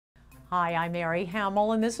Hi, I'm Mary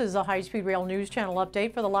Hamill, and this is a High Speed Rail News Channel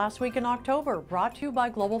update for the last week in October, brought to you by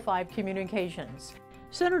Global 5 Communications.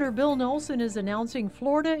 Senator Bill Nelson is announcing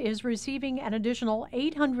Florida is receiving an additional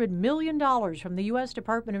 $800 million from the U.S.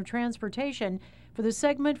 Department of Transportation for the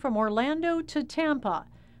segment from Orlando to Tampa,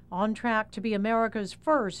 on track to be America's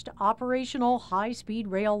first operational high-speed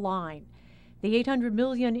rail line. The $800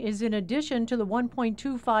 million is in addition to the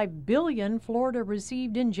 $1.25 billion Florida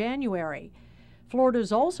received in January. Florida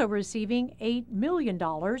is also receiving $8 million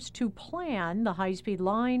to plan the high-speed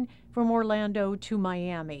line from Orlando to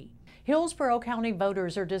Miami. Hillsborough County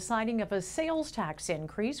voters are deciding if a sales tax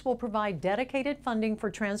increase will provide dedicated funding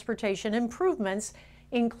for transportation improvements,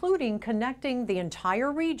 including connecting the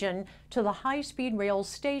entire region to the high-speed rail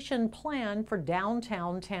station plan for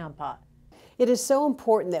downtown Tampa. It is so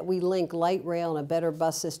important that we link light rail and a better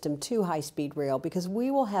bus system to high-speed rail, because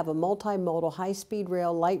we will have a multimodal high-speed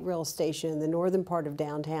rail, light rail station in the northern part of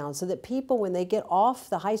downtown, so that people, when they get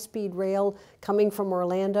off the high-speed rail coming from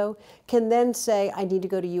Orlando, can then say, I need to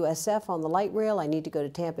go to USF on the light rail, I need to go to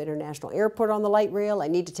Tampa International Airport on the light rail, I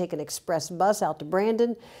need to take an express bus out to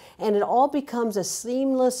Brandon, and it all becomes a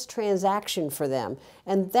seamless transaction for them.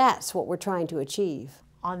 And that's what we're trying to achieve.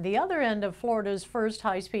 On the other end of Florida's first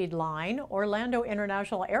high-speed line, Orlando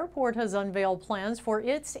International Airport has unveiled plans for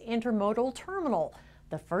its intermodal terminal,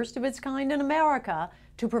 the first of its kind in America,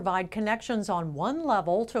 to provide connections on one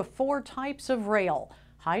level to 4 types of rail: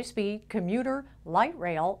 high-speed, commuter, light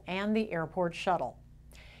rail, and the airport shuttle.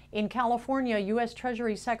 In California, U.S.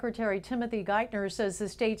 Treasury Secretary Timothy Geithner says the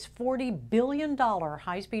state's $40 billion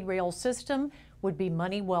high-speed rail system would be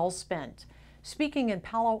money well spent. Speaking in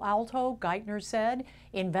Palo Alto, Geithner said,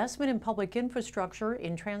 investment in public infrastructure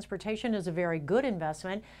in transportation is a very good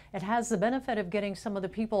investment. It has the benefit of getting some of the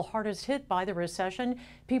people hardest hit by the recession,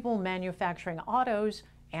 people manufacturing autos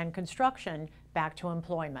and construction, back to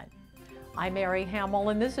employment. I'm Mary Hamill,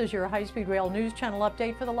 and this is your High Speed Rail News Channel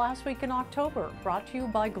update for the last week in October, brought to you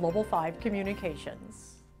by Global 5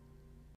 Communications.